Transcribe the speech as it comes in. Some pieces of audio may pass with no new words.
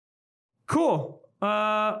Cool.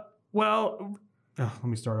 Well, let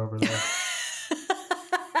me start over there.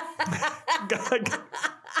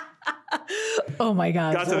 Oh my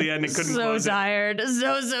God. Got to the end and couldn't close tired.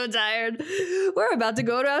 So tired. We're about to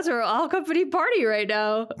go to our all company party right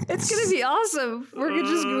now. It's going to be awesome.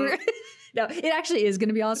 No, it actually is going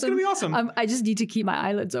to be awesome. It's going to be awesome. I just need to keep my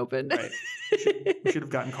eyelids open. Right. We should have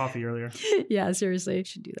gotten coffee earlier. Yeah, seriously. I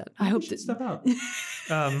should do that. I hope that. Step out.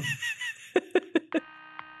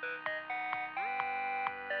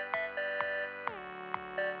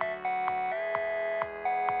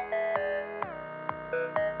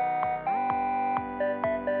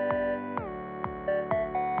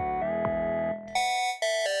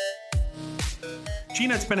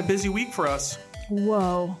 Gina, it's been a busy week for us.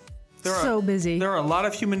 Whoa. Busy. There are a lot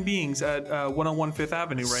of human beings at 101 Fifth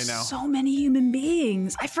Avenue right now. So many human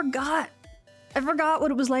beings. I forgot what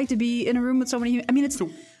it was like to be in a room with so many. I mean, it's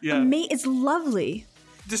it's lovely.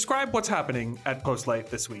 Describe what's happening at Postlight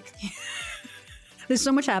this week. There's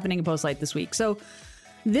so much happening at Postlight this week. So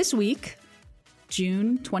this week,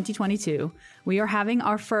 June 2022, we are having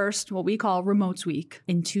our first, what we call Remotes Week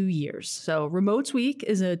in 2 years. So Remotes Week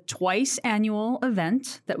is a twice annual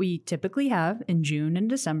event that we typically have in June and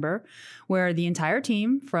December, where the entire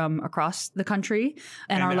team from across the country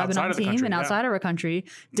and our Lebanon team and outside of our country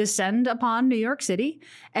descend upon New York City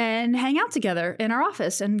and hang out together in our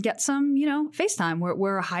office and get some, FaceTime.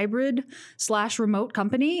 We're a hybrid/remote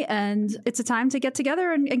company, and it's a time to get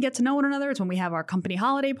together and get to know one another. It's when we have our company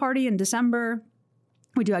holiday party in December.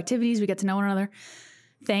 We do activities, we get to know one another.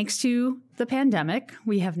 Thanks to the pandemic,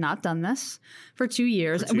 we have not done this for 2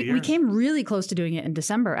 years. We came really close to doing it in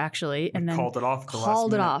December, actually, and then called it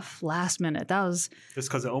off last minute. That was just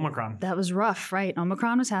because of Omicron. That was rough, right?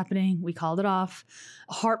 Omicron was happening. We called it off.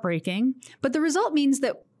 Heartbreaking. But the result means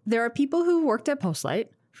that there are people who worked at Postlight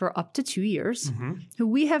for up to 2 years who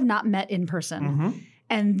we have not met in person.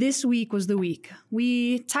 And this week was the week.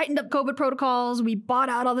 We tightened up COVID protocols. We bought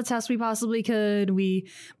out all the tests we possibly could. We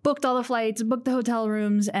booked all the flights, booked the hotel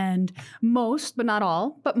rooms, and most, but not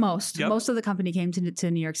all, but most of the company came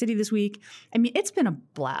to New York City this week. I mean, it's been a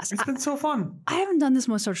blast. It's been so fun. I haven't done this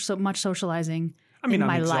so much socializing in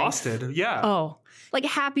my exhausted. Life. Yeah. Oh, like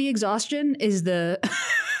happy exhaustion is the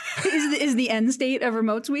is the end state of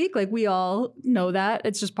Remotes Week. Like we all know that.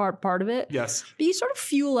 It's just part of it. Yes. But you sort of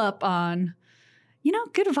fuel up on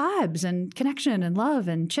good vibes and connection and love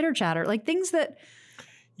and chitter chatter, like things that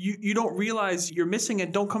you don't realize you're missing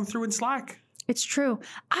and don't come through in Slack. It's true.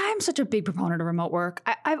 I'm such a big proponent of remote work.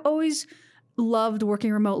 I've always loved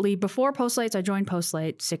working remotely. Before Postlights, I joined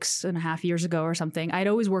Postlight 6.5 years ago or something. I'd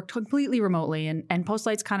always worked completely remotely, and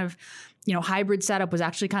Postlight's kind of hybrid setup was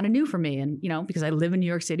actually kind of new for me. And, because I live in New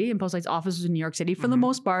York City and Postlight's office was in New York City. For the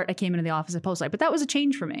most part, I came into the office at Postlight, but that was a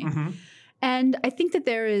change for me. And I think that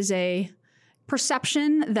there is a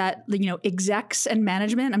perception that, execs and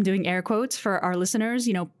management, I'm doing air quotes for our listeners,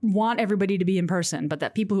 want everybody to be in person, but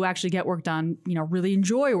that people who actually get work done, really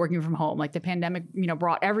enjoy working from home. Like the pandemic,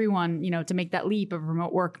 brought everyone, to make that leap of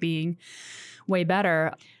remote work being way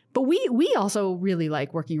better. But we also really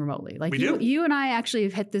like working remotely. Like you and I actually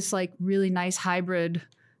have hit this like really nice hybrid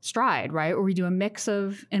stride, right? Where we do a mix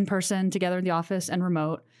of in-person together in the office and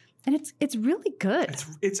remote. And it's really good.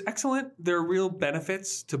 It's excellent. There are real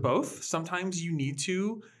benefits to both. Sometimes you need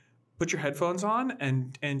to put your headphones on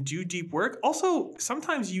and do deep work. Also,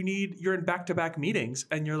 sometimes you're in back-to-back meetings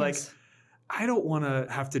and you're like, I don't want to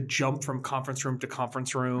have to jump from conference room to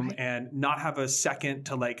conference room and not have a second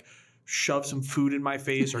to like shove some food in my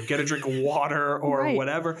face or get a drink of water or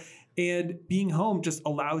whatever. And being home just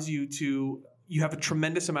allows you have a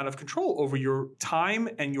tremendous amount of control over your time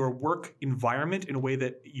and your work environment in a way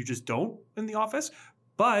that you just don't in the office.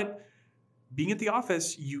 But being at the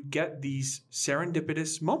office, you get these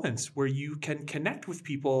serendipitous moments where you can connect with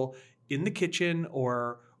people in the kitchen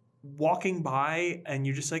or walking by and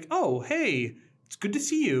you're just like, oh, hey, it's good to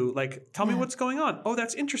see you. Like, tell me what's going on. Oh,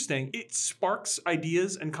 that's interesting. It sparks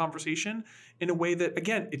ideas and conversation in a way that,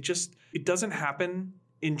 again, it doesn't happen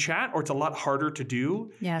in chat, or it's a lot harder to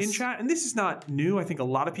do in chat. And this is not new. I think a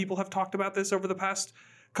lot of people have talked about this over the past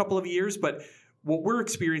couple of years, but what we're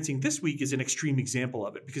experiencing this week is an extreme example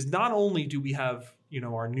of it, because not only do we have,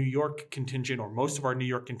 our New York contingent or most of our New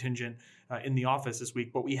York contingent in the office this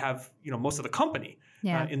week, but we have, most of the company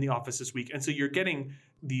in the office this week. And so you're getting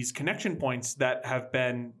these connection points that have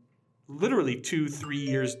been literally 2-3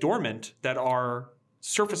 years dormant that are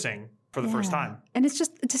surfacing for the first time. And it's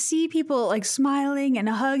just to see people like smiling and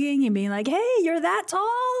hugging and being like, hey, you're that tall?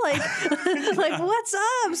 Like, like, what's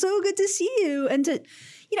up? So good to see you. And to,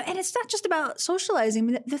 and it's not just about socializing. I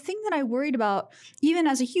mean, the thing that I worried about, even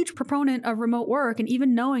as a huge proponent of remote work, and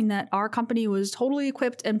even knowing that our company was totally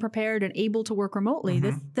equipped and prepared and able to work remotely,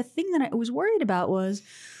 the thing that I was worried about was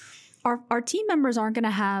our team members aren't going to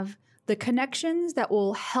have the connections that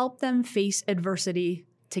will help them face adversity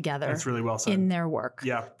together. That's really well said. In their work.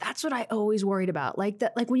 Yeah. That's what I always worried about. Like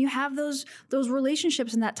when you have those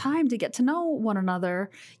relationships and that time to get to know one another,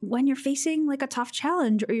 when you're facing like a tough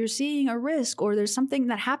challenge or you're seeing a risk or there's something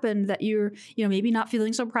that happened that you're, maybe not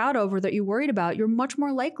feeling so proud of or that you're worried about, you're much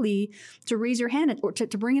more likely to raise your hand or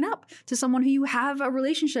to bring it up to someone who you have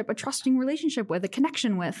a trusting relationship with, a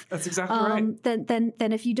connection with. That's exactly right.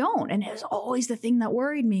 Than if you don't. And it was always the thing that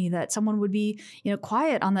worried me, that someone would be,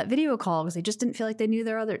 quiet on that video call because they just didn't feel like they knew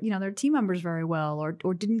their team members very well,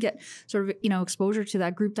 or didn't get sort of, exposure to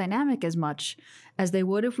that group dynamic as much as they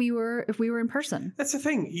would if we were in person. That's the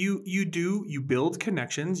thing. You build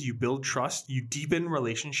connections, you build trust, you deepen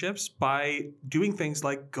relationships by doing things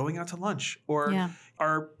like going out to lunch. Or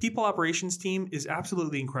our people operations team is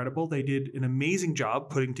absolutely incredible. They did an amazing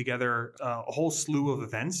job putting together a whole slew of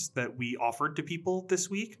events that we offered to people this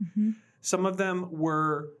week. Mm-hmm. Some of them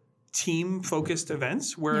were team-focused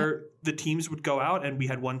events where the teams would go out, and we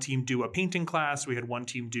had one team do a painting class, we had one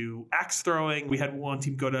team do axe throwing, we had one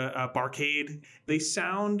team go to a barcade. They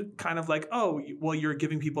sound kind of like, oh, well, you're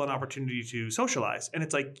giving people an opportunity to socialize. And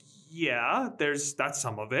it's like, yeah, that's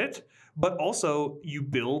some of it. But also you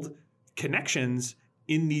build connections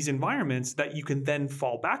in these environments that you can then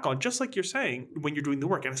fall back on, just like you're saying, when you're doing the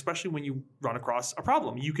work. And especially when you run across a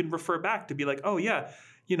problem, you can refer back to be like, oh yeah,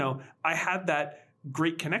 I had that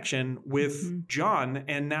great connection with John,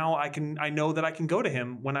 and now I know that I can go to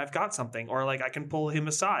him when I've got something, or like I can pull him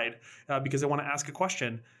aside because I want to ask a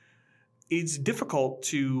question. It's difficult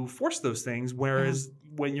to force those things, whereas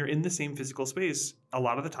when you're in the same physical space, a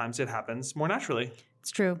lot of the times it happens more naturally.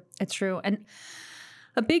 It's true. And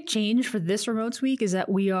a big change for this Remotes Week is that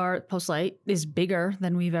Postlight is bigger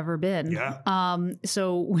than we've ever been. Yeah.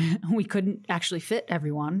 So we couldn't actually fit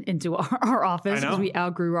everyone into our office because we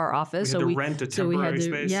outgrew our office. We had to rent a temporary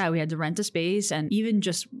space. Yeah, we had to rent a space. And even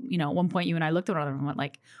just, at one point you and I looked at one another and went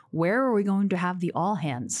like, where are we going to have the all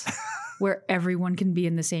hands? Where everyone can be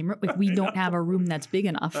in the same room. Like, we don't have a room that's big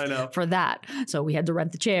enough for that. So we had to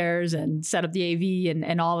rent the chairs and set up the AV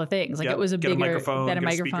and all the things. Like, it was a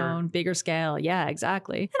microphone, bigger scale. Yeah,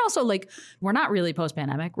 exactly. And also, like, we're not really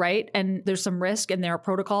post-pandemic, right? And there's some risk and there are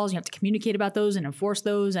protocols. You have to communicate about those and enforce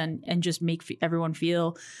those and just make everyone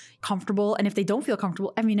feel comfortable. And if they don't feel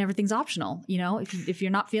comfortable, I mean, everything's optional. If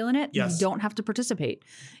you're not feeling it, you don't have to participate.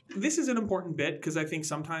 This is an important bit because I think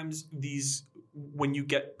sometimes when you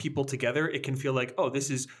get people together, it can feel like, oh, this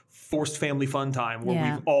is forced family fun time where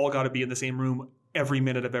we've all got to be in the same room every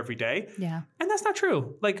minute of every day. Yeah. And that's not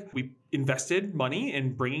true. Like, we invested money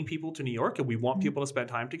in bringing people to New York and we want people to spend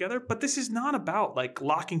time together. But this is not about like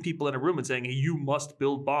locking people in a room and saying, hey, you must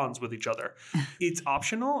build bonds with each other. It's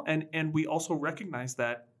optional. And we also recognize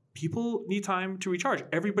that people need time to recharge.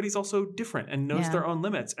 Everybody's also different and knows their own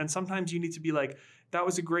limits. And sometimes you need to be like, that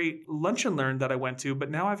was a great lunch and learn that I went to, but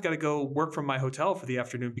now I've got to go work from my hotel for the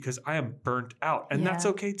afternoon because I am burnt out. And that's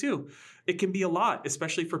okay too. It can be a lot,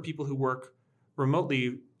 especially for people who work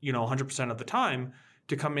remotely, 100% of the time,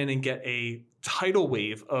 to come in and get a tidal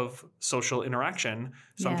wave of social interaction.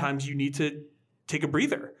 Sometimes you need to take a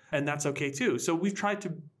breather, and that's okay too. So we've tried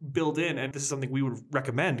to build in, and this is something we would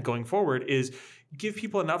recommend going forward, is give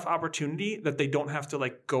people enough opportunity that they don't have to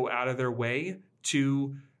like go out of their way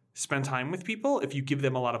to spend time with people. If you give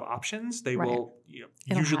them a lot of options, they will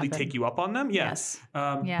usually take you up on them. Yes.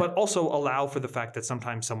 But also allow for the fact that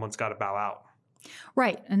sometimes someone's got to bow out.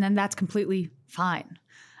 Right. And then that's completely fine.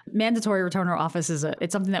 Mandatory return to office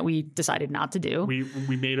it's something that we decided not to do.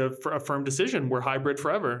 We made a firm decision. We're hybrid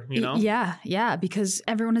forever, Yeah, because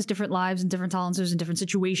everyone has different lives and different tolerances and different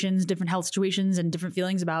situations, different health situations and different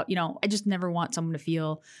feelings about, I just never want someone to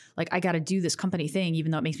feel like I got to do this company thing,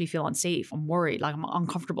 even though it makes me feel unsafe. I'm worried, like I'm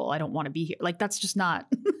uncomfortable. I don't want to be here. Like, that's just not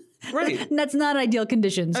right. That's not ideal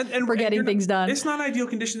conditions for getting things done. It's not ideal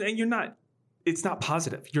conditions, and it's not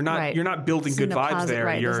positive. You're not building good vibes there.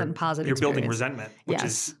 Right. You're building resentment, which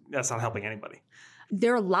that's not helping anybody.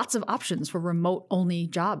 There are lots of options for remote only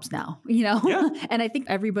jobs now, Yeah. And I think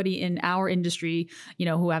everybody in our industry,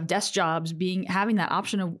 who have desk jobs having that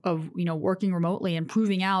option of working remotely and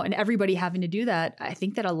proving out and everybody having to do that. I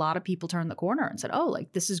think that a lot of people turned the corner and said, oh,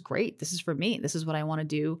 like, this is great. This is for me. This is what I want to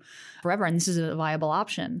do forever. And this is a viable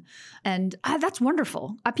option. And that's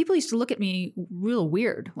wonderful. People used to look at me real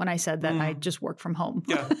weird when I said that I just work from home.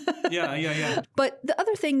 Yeah. But the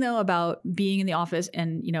other thing though about being in the office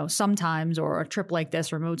and, sometimes or a trip like like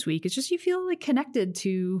this, Remotes Week, it's just you feel like connected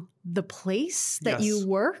to the place that you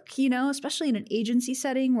work, you know, especially in an agency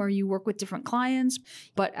setting where you work with different clients.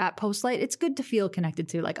 But at Postlight, it's good to feel connected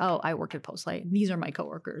to like, oh, I work at Postlight. These are my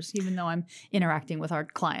coworkers, even though I'm interacting with our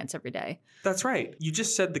clients every day. That's right. You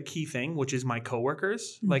just said the key thing, which is my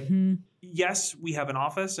coworkers. Like, yes, we have an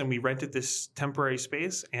office and we rented this temporary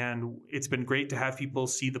space, and it's been great to have people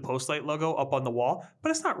see the Postlight logo up on the wall,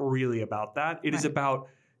 but it's not really about that. It is about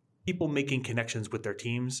people making connections with their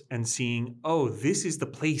teams and seeing, oh, this is the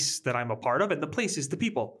place that I'm a part of, and the place is the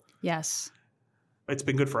people. Yes. It's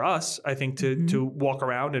been good for us, I think, to walk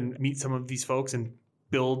around and meet some of these folks and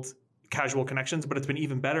build casual connections, but it's been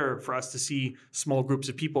even better for us to see small groups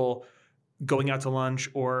of people going out to lunch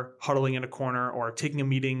or huddling in a corner or taking a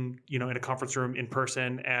meeting, you know, in a conference room in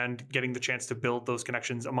person and getting the chance to build those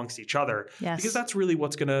connections amongst each other. Yes. Because that's really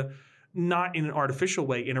what's going to, not in an artificial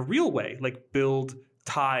way, in a real way, like build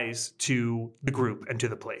ties to the group and to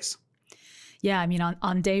the place. Yeah, I mean,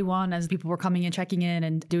 on day one, as people were coming in, checking in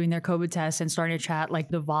and doing their COVID tests and starting to chat, like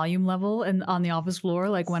the volume level and on the office floor,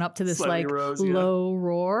 like went up to this Slightly like rose, low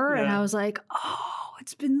roar. And I was like, oh,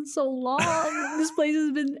 it's been so long. This place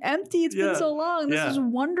has been empty. It's been so long. This is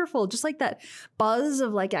wonderful. Just like that buzz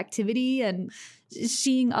of like activity and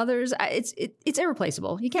seeing others, it's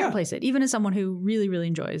irreplaceable. You can't replace it. Even as someone who really, really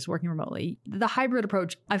enjoys working remotely, the hybrid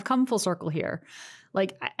approach, I've come full circle here.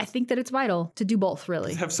 Like, I think that it's vital to do both,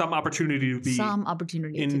 really. Have some opportunity to be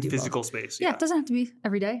in physical space. Yeah, it doesn't have to be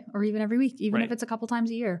every day or even every week, even if it's a couple times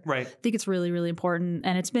a year. Right. I think it's really, really important.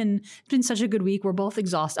 And it's been such a good week. We're both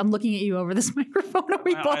exhausted. I'm looking at you over this microphone.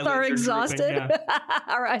 We both are exhausted.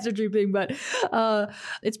 Our eyes are drooping, but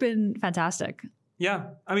it's been fantastic.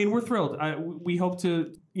 Yeah. I mean, we're thrilled. We hope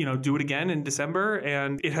to, do it again in December.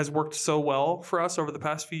 And it has worked so well for us over the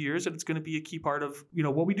past few years. And it's going to be a key part of,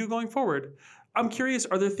 what we do going forward. I'm curious,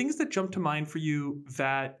 are there things that jump to mind for you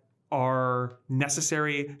that are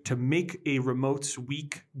necessary to make a Remotes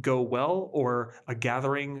Week go well or a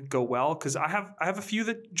gathering go well? Because I have a few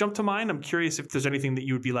that jump to mind. I'm curious if there's anything that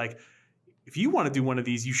you would be like, if you want to do one of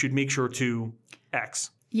these, you should make sure to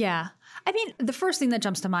X. Yeah. I mean, the first thing that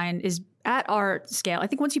jumps to mind is at our scale, I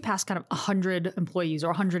think once you pass kind of 100 employees or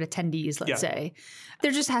 100 attendees, let's say,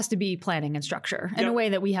 there just has to be planning and structure in a way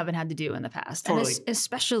that we haven't had to do in the past. Totally. And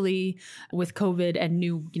especially with COVID and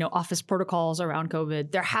new, office protocols around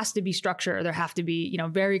COVID, there has to be structure. There have to be,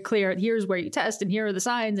 very clear, here's where you test and here are the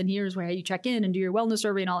signs and here's where you check in and do your wellness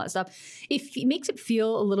survey and all that stuff. It makes it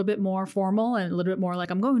feel a little bit more formal and a little bit more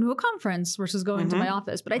like I'm going to a conference versus going to my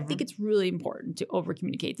office. But I think it's really important to over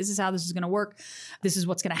communicate. This is how this is going to work. This is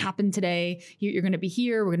what's going to happen today. You're going to be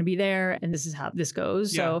here. We're going to be there. And this is how this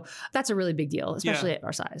goes. Yeah. So that's a really big deal, especially at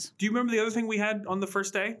our size. Do you remember the other thing we had on the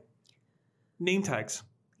first day? Name tags.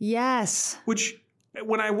 Yes. Which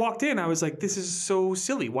when I walked in, I was like, this is so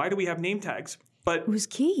silly. Why do we have name tags? But it was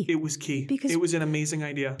key. It was key. Because it was an amazing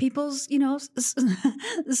idea. People's,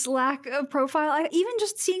 Slack profile, even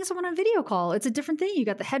just seeing someone on video call, it's a different thing. You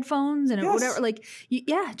got the headphones and whatever. Like,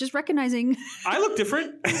 just recognizing. I look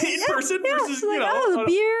different in person versus, like, the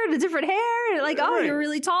beard, a different hair. Like, you're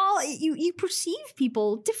really tall. You perceive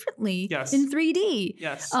people differently in 3D.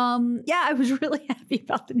 Yes. I was really happy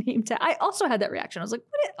about the name tag. I also had that reaction. I was like,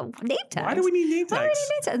 what name tags? Why do we need name tags? Why do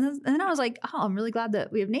we need name tags? And then I was like, I'm really glad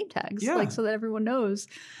that we have name tags. Yeah. Like, so that everyone knows.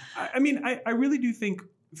 I mean, I really do think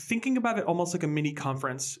thinking about it almost like a mini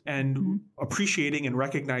conference and appreciating and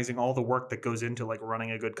recognizing all the work that goes into like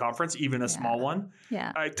running a good conference, even a small one.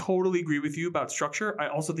 Yeah. I totally agree with you about structure. I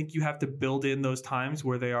also think you have to build in those times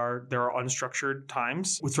where there are unstructured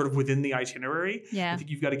times with sort of within the itinerary. Yeah. I think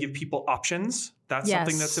you've got to give people options. That's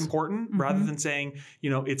something that's important rather than saying,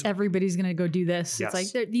 it's everybody's going to go do this. Yes.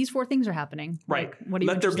 It's like these 4 things are happening. Right. Like, what are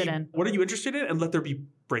you interested in? What are you interested in? And let there be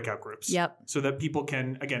breakout groups. Yep. So that people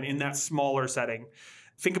can, again, in that smaller setting,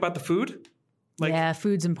 think about the food.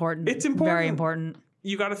 Food's important. It's important. Very important.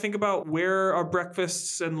 You got to think about where are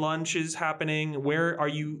breakfasts and lunches happening? Where are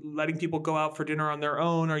you letting people go out for dinner on their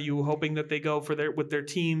own? Are you hoping that they go with their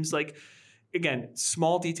teams? Like, again,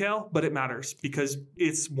 small detail, but it matters because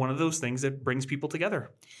it's one of those things that brings people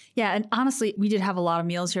together. Yeah. And honestly, we did have a lot of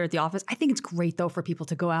meals here at the office. I think it's great, though, for people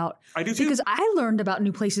to go out. I do, too. Because I learned about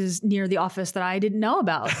new places near the office that I didn't know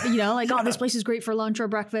about. This place is great for lunch or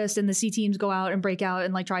breakfast. And the C teams go out and break out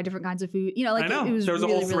and like try different kinds of food. I know. It was there was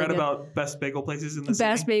really, a whole thread really about best bagel places in the city.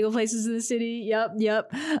 Best bagel places in the city.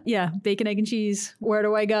 Yep. Yeah. Bacon, egg, and cheese. Where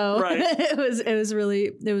do I go? Right. It was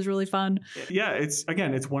really fun. Yeah. It's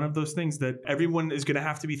one of those things that everyone is going to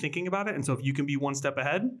have to be thinking about it. And so if you can be one step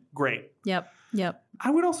ahead, great. Yep. I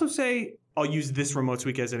would also say, I'll use this Remotes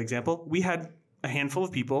Week as an example. We had a handful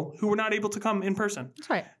of people who were not able to come in person. That's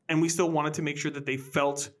right. And we still wanted to make sure that they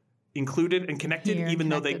felt included and connected, Here, even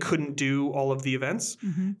though they connected. couldn't do all of the events.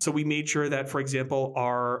 Mm-hmm. So we made sure that, for example,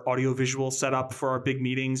 our audiovisual setup for our big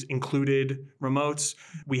meetings included remotes.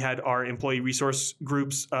 We had our employee resource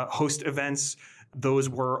groups host events. Those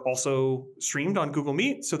were also streamed on Google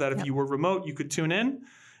Meet so that if you were remote, you could tune in.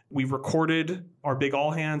 We recorded our big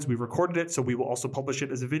all hands. We recorded it, so we will also publish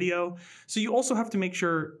it as a video. So you also have to make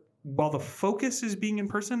sure, while the focus is being in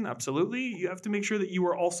person, absolutely, you have to make sure that you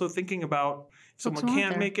are also thinking about if someone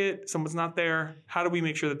can't make it, someone's not there, how do we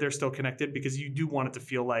make sure that they're still connected? Because you do want it to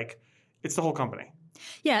feel like it's the whole company.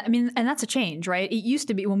 Yeah, I mean, and that's a change, right? It used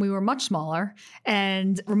to be when we were much smaller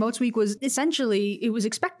and Remotes Week was essentially, it was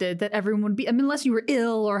expected that everyone would be, I mean, unless you were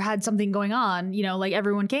ill or had something going on, you know, like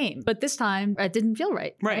everyone came. But this time it didn't feel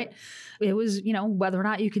right. Right. It was, you know, whether or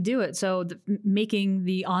not you could do it. So making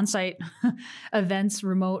the on-site events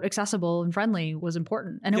remote accessible and friendly was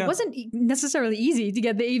important. And it wasn't necessarily easy to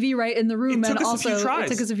get the AV right in the room. It took and us also a few tries.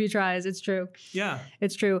 It took us a few tries. It's true. Yeah.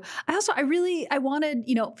 It's true. I wanted,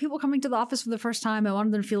 you know, people coming to the office for the first time. I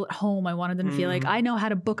wanted them to feel at home. I wanted them to feel like I know how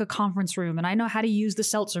to book a conference room and I know how to use the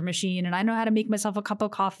seltzer machine and I know how to make myself a cup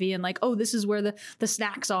of coffee and like, oh, this is where the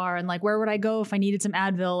snacks are and like, where would I go if I needed some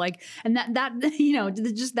Advil? Like, and that, you know,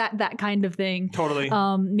 just that kind of thing. Totally.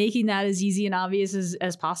 Making that as easy and obvious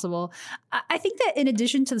as possible. I think that in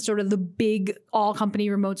addition to sort of the big all company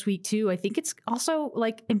Remotes Week too, I think it's also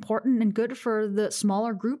like important and good for the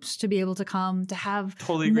smaller groups to be able to come to have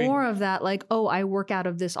more of that, like, oh, I work out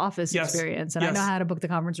of this office experience and I know how to book the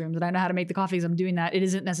conference rooms and I know how to make the coffees. I'm doing that. It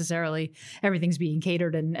isn't necessarily everything's being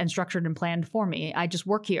catered and structured and planned for me. I just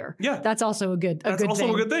work here. Yeah. That's also a good That's also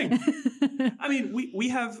thing. a good thing. I mean, we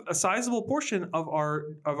have a sizable portion of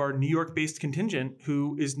our New York-based contingent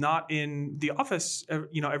who is not in the office,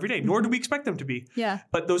 you know, every day, nor do we expect them to be. Yeah.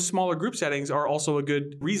 But those smaller group settings are also a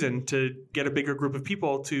good reason to get a bigger group of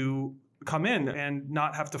people to come in and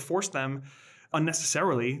not have to force them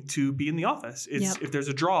unnecessarily to be in the office. It's if there's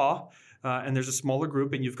a draw and there's a smaller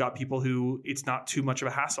group and you've got people who it's not too much of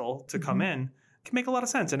a hassle to come in, it can make a lot of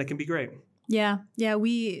sense and it can be great. Yeah. Yeah.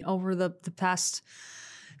 We, over the past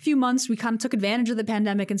few months, we kind of took advantage of the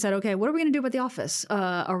pandemic and said, okay, what are we going to do about the office?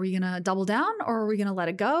 Are we going to double down or are we going to let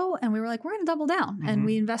it go? And we were like, we're going to double down. And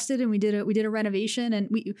we invested and we did a renovation. And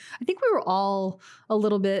I think we were all a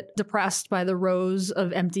little bit depressed by the rows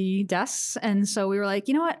of empty desks. And so we were like,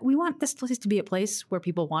 you know what? We want this place to be a place where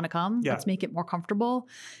people want to come. Let's make it more comfortable.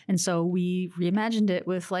 And so we reimagined it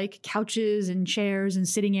with like couches and chairs and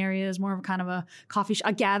sitting areas, more of kind of a coffee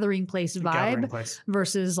a gathering place vibe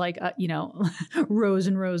versus like, you know, rows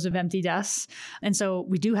and rows of empty desks. And so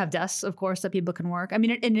we do have desks, of course, that people can work. I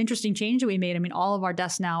mean, an interesting change that we made, I mean, all of our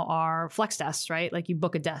desks now are flex desks, right? Like you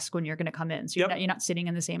book a desk when you're going to come in. So you're not sitting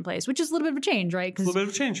in the same place, which is a little bit of a change, right? It's a little bit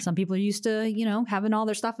of a change. Some people are used to, you know, having all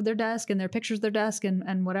their stuff at their desk and their pictures at their desk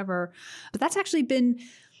and whatever. But that's actually been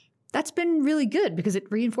really good because it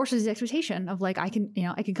reinforces the expectation of like, I can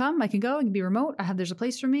come, I can go, I can be remote. There's a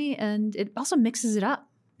place for me. And it also mixes it up.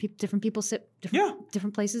 Different people sit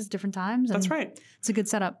different places, different times. That's right. It's a good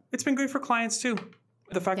setup. It's been great for clients too.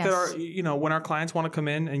 The fact that when our clients want to come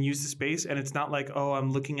in and use the space and it's not like, oh,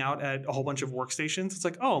 I'm looking out at a whole bunch of workstations. It's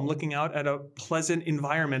like, oh, I'm looking out at a pleasant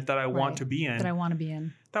environment that I want to be in.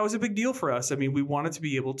 That was a big deal for us. I mean, we wanted to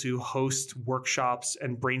be able to host workshops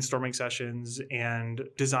and brainstorming sessions and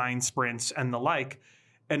design sprints and the like.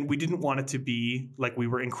 And we didn't want it to be like we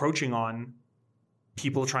were encroaching on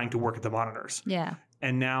people trying to work at the monitors. Yeah.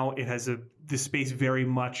 And now it has this space very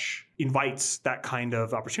much invites that kind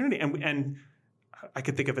of opportunity. And I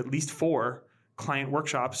could think of at least 4 client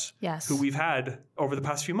workshops who we've had over the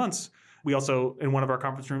past few months. We also, in one of our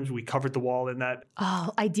conference rooms, we covered the wall in that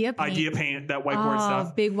idea paint, that whiteboard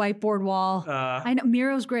stuff. Big whiteboard wall. I know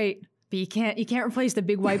Miro's great, but you can't replace the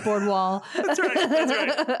big whiteboard wall. That's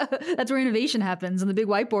right. That's where innovation happens on the big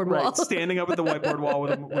whiteboard wall. Standing up at the whiteboard wall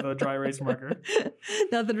with a dry erase marker.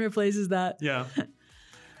 Nothing replaces that. Yeah.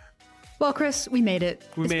 Well, Chris, we made it.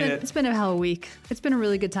 It's been a hell of a week. It's been a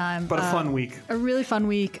really good time. But a fun week. A really fun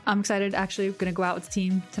week. I'm excited. Actually, we're going to go out with the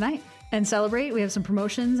team tonight and celebrate. We have some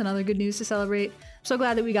promotions and other good news to celebrate. So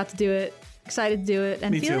glad that we got to do it. Excited to do it.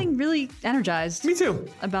 And feeling really energized. Me too.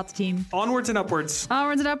 About the team. Onwards and upwards.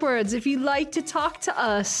 Onwards and upwards. If you'd like to talk to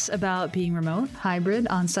us about being remote, hybrid,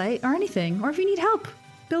 on-site, or anything, or if you need help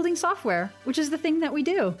building software, which is the thing that we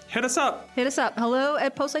do. Hit us up.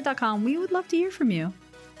 Hello@postlight.com. We would love to hear from you.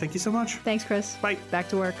 Thank you so much. Thanks, Chris. Bye. Back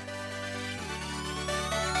to work.